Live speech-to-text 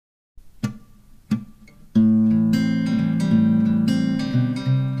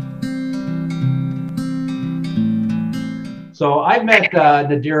So I met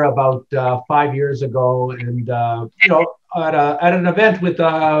Nadira about 5 years ago, and at an event with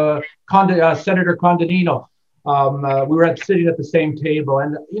Senator Condonino. We were sitting at the same table,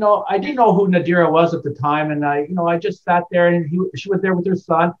 and I didn't know who Nadira was at the time, and I just sat there, and she was there with her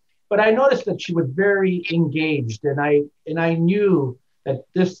son, but I noticed that she was very engaged, and I knew that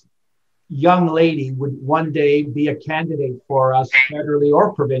this young lady would one day be a candidate for us federally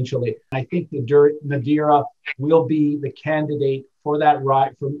or provincially. I think Nadira will be the candidate for that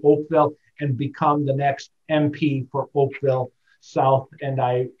ride from Oakville and become the next MP for Oakville South. And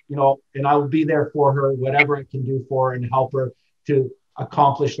I will be there for her, whatever I can do for her and help her to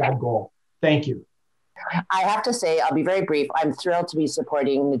accomplish that goal. Thank you. I have to say, I'll be very brief. I'm thrilled to be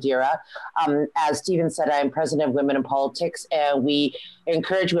supporting Nadira. As Stephen said, I'm president of Women in Politics, and we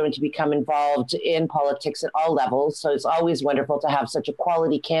encourage women to become involved in politics at all levels. So it's always wonderful to have such a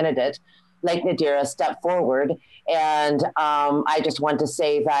quality candidate like Nadira step forward. And I just want to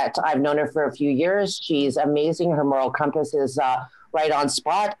say that I've known her for a few years. She's amazing. Her moral compass is right on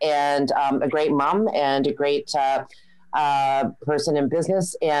spot, and a great mom and a great person in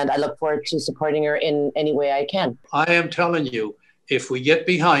business, and I look forward to supporting her in any way I can. I am telling you, if we get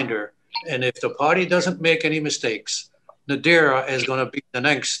behind her, and if the party doesn't make any mistakes, Nadira is going to be the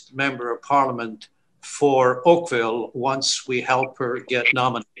next member of parliament for Oakville once we help her get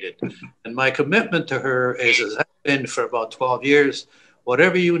nominated. And my commitment to her is, as has been for about 12 years,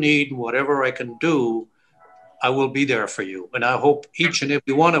 whatever you need, whatever I can do, I will be there for you. And I hope each and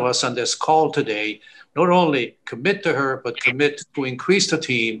every one of us on this call today not only commit to her, but commit to increase the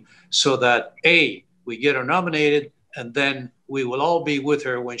team so that A, we get her nominated, and then we will all be with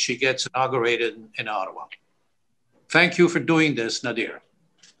her when she gets inaugurated in Ottawa. Thank you for doing this, Nadira.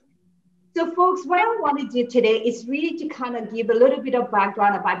 So folks, what I want to do today is really to kind of give a little bit of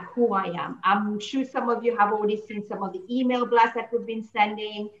background about who I am. I'm sure some of you have already seen some of the email blasts that we've been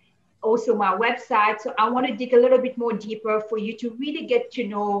sending, also my website. So I want to dig a little bit more deeper for you to really get to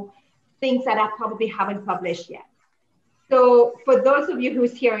know things that I probably haven't published yet. So for those of you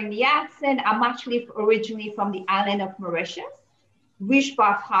who's hearing the accent, I'm actually originally from the island of Mauritius. Oui, je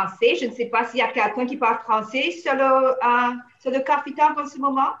parle français. Je ne sais pas s'il y a quelqu'un qui parle français sur le Carfitank en ce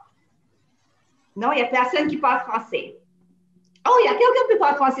moment. Non, il n'y a personne qui parle français. Oh, il y a quelqu'un qui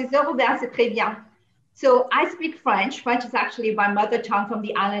parle français. C'est Robert, c'est très bien. So I speak French. French is actually my mother tongue from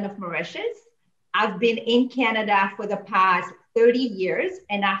the island of Mauritius. I've been in Canada for the past 30 years.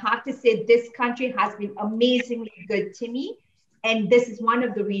 And I have to say, this country has been amazingly good to me. And this is one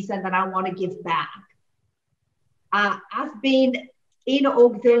of the reasons that I want to give back. I've been in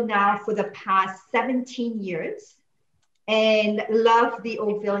Oakville now for the past 17 years and love the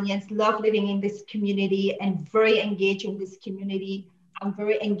Oakvillians, love living in this community and very engaged in this community. I'm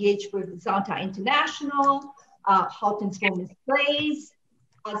very engaged with Zonta International, Halton's Women's Place,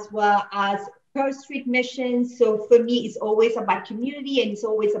 as well as Pearl Street Mission. So for me, it's always about community and it's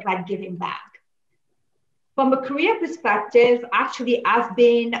always about giving back. From a career perspective, actually, I've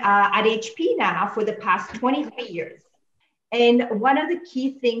been at HP now for the past 23 years. And one of the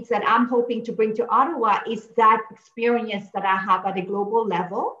key things that I'm hoping to bring to Ottawa is that experience that I have at a global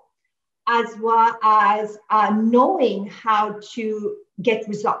level, as well as knowing how to get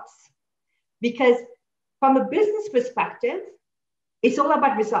results. Because from a business perspective, it's all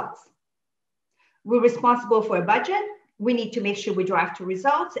about results. We're responsible for a budget. We need to make sure we drive to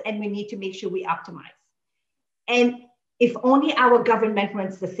results, and we need to make sure we optimize. And if only our government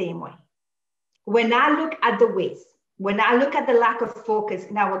runs the same way. When I look at the waste, when I look at the lack of focus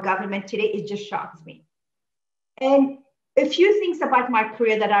in our government today, it just shocks me. And a few things about my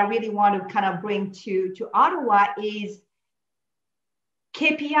career that I really want to kind of bring to Ottawa is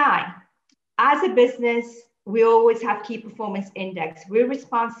KPI. As a business, we always have key performance index. We're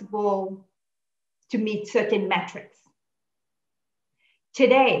responsible to meet certain metrics.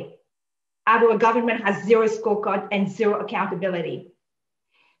 Today, our government has zero scorecard and zero accountability.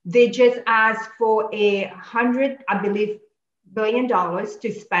 They just asked for $100 billion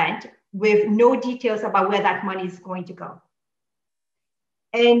to spend with no details about where that money is going to go.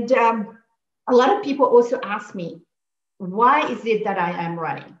 And a lot of people also ask me, why is it that I am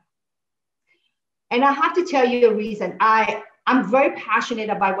running? And I have to tell you the reason. I'm very passionate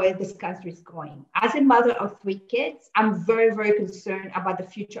about where this country is going. As a mother of 3 kids, I'm very, very concerned about the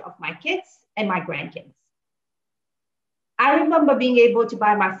future of my kids and my grandkids. I remember being able to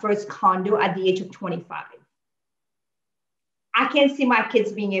buy my first condo at the age of 25. I can't see my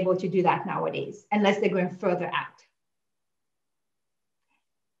kids being able to do that nowadays unless they're going further out.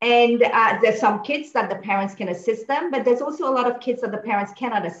 And there's some kids that the parents can assist them, but there's also a lot of kids that the parents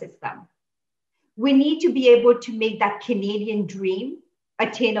cannot assist them. We need to be able to make that Canadian dream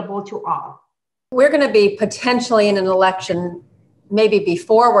attainable to all. We're going to be potentially in an election, maybe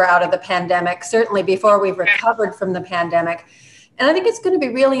before we're out of the pandemic, certainly before we've recovered from the pandemic. And I think it's going to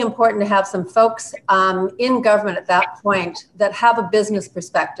be really important to have some folks in government at that point that have a business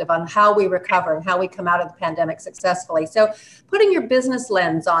perspective on how we recover and how we come out of the pandemic successfully. So putting your business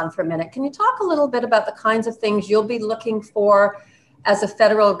lens on for a minute, can you talk a little bit about the kinds of things you'll be looking for as a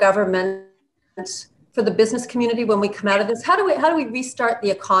federal government for the business community when we come out of this? How do we restart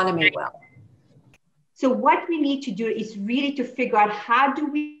the economy well? So what we need to do is really to figure out how do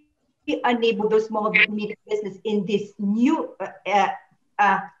we enable those small and medium business in this new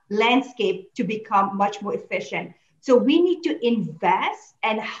landscape to become much more efficient. So we need to invest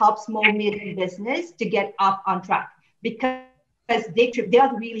and help small and medium business to get up on track, because they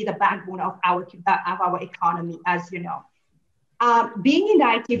are really the backbone of our economy, as you know. Being in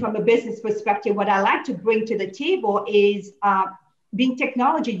IT from a business perspective, what I like to bring to the table is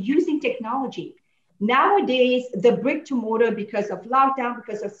using technology. Nowadays, the brick to mortar, because of lockdown,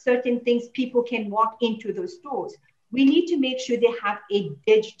 because of certain things, people can walk into those stores. We need to make sure they have a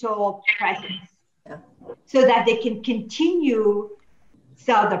digital presence so that they can continue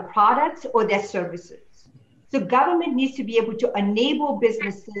sell the products or their services. So government needs to be able to enable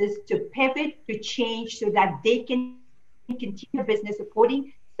businesses to pivot, to change, so that they can continue business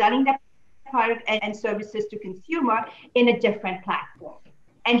supporting, selling their product and services to consumer in a different platform.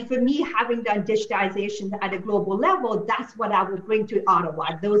 And for me, having done digitization at a global level, that's what I will bring to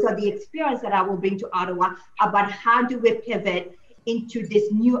Ottawa. Those are the experience that I will bring to Ottawa about how do we pivot into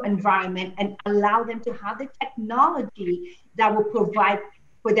this new environment and allow them to have the technology that will provide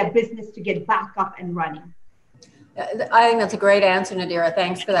for their business to get back up and running. I think that's a great answer, Nadira.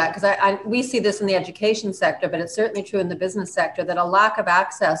 Thanks for that. Because we see this in the education sector, but it's certainly true in the business sector, that a lack of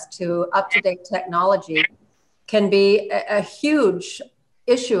access to up-to-date technology can be a huge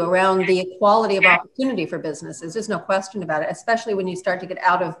issue around the equality of opportunity for businesses. There's no question about it, especially when you start to get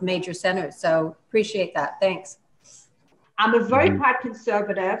out of major centers. So appreciate that. Thanks. I'm a very proud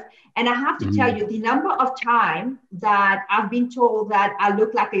conservative, and I have to tell you, the number of time that I've been told that I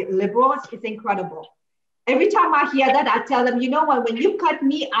look like a liberal is incredible. Every time I hear that, I tell them, you know what, when you cut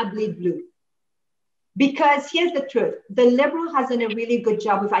me, I bleed blue. Because here's the truth. The liberal has done a really good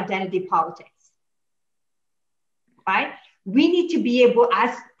job with identity politics, right? We need to be able,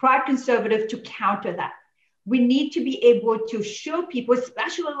 as proud conservative, to counter that. We need to be able to show people,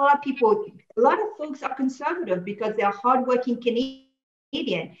 especially a lot of folks are conservative because they're hardworking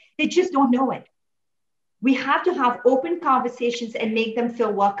Canadian. They just don't know it. We have to have open conversations and make them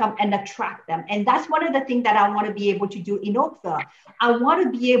feel welcome and attract them. And that's one of the things that I want to be able to do in Oakville. I want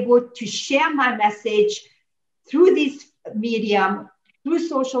to be able to share my message through this medium, through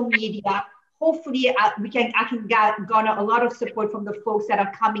social media. Hopefully I can garner a lot of support from the folks that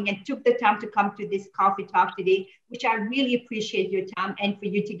are coming and took the time to come to this coffee talk today, which I really appreciate your time and for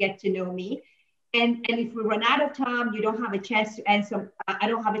you to get to know me. And if we run out of time, you don't have a chance to answer, I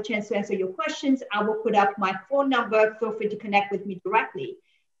don't have a chance to answer your questions, I will put up my phone number. Feel free to connect with me directly,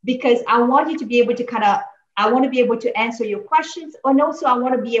 because I want you to be able to I want to be able to answer your questions. And also I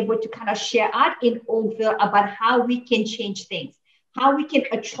want to be able to kind of share out in Oakville about how we can change things, how we can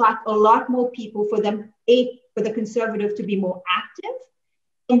attract a lot more people for them, A, for the conservative to be more active,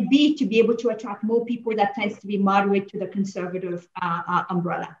 and B, to be able to attract more people that tends to be moderate to the conservative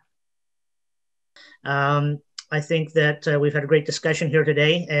umbrella. I think that we've had a great discussion here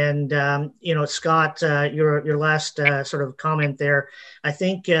today, and Scott, your last sort of comment there, I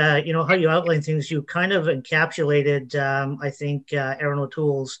think how you outline things, you kind of encapsulated I think Erin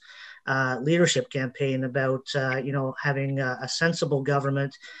O'Toole's leadership campaign about having a sensible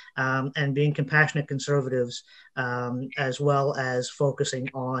government and being compassionate conservatives, as well as focusing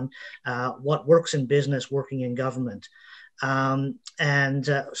on what works in business working in government.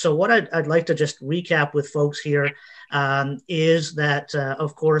 So what I'd like to just recap with folks here is that,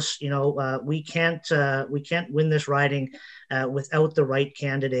 of course, we can't win this riding without the right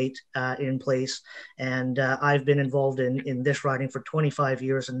candidate in place. And I've been involved in this riding for 25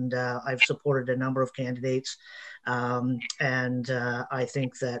 years, and I've supported a number of candidates. I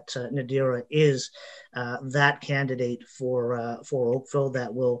think that Nadira is that candidate for Oakville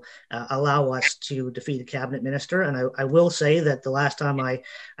that will allow us to defeat a cabinet minister. And I will say that the last time I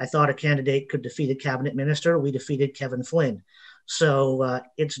thought a candidate could defeat a cabinet minister, we defeated Kevin Flynn. So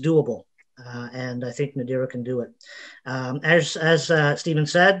it's doable. And I think Nadira can do it. As Stephen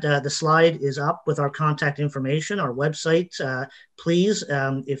said, the slide is up with our contact information, our website. Please,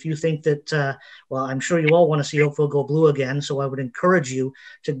 if you think that, well, I'm sure you all want to see Oakville go blue again, so I would encourage you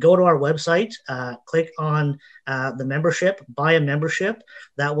to go to our website, click on the membership, buy a membership.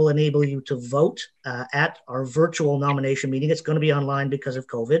 That will enable you to vote at our virtual nomination meeting. It's going to be online because of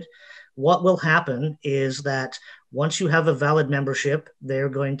COVID. What will happen is that once you have a valid membership, they're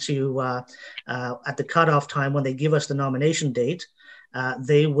going to, at the cutoff time when they give us the nomination date,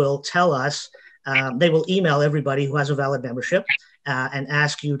 they will tell us, they will email everybody who has a valid membership and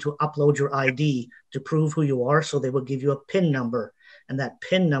ask you to upload your ID to prove who you are. So they will give you a PIN number, and that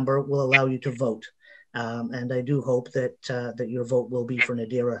PIN number will allow you to vote. And I do hope that that your vote will be for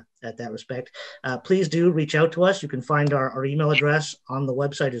Nadira at that respect. Please do reach out to us. You can find our email address on the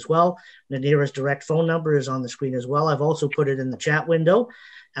website as well. Nadira's direct phone number is on the screen as well. I've also put it in the chat window.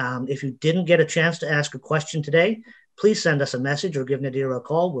 If you didn't get a chance to ask a question today, please send us a message or give Nadira a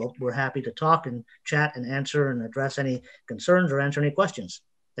call. We're happy to talk and chat and answer and address any concerns or answer any questions.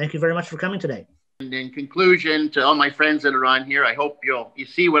 Thank you very much for coming today. And in conclusion, to all my friends that are on here, I hope you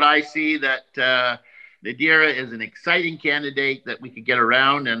see what I see, that Nadira is an exciting candidate that we could get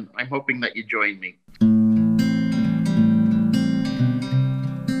around, and I'm hoping that you join me.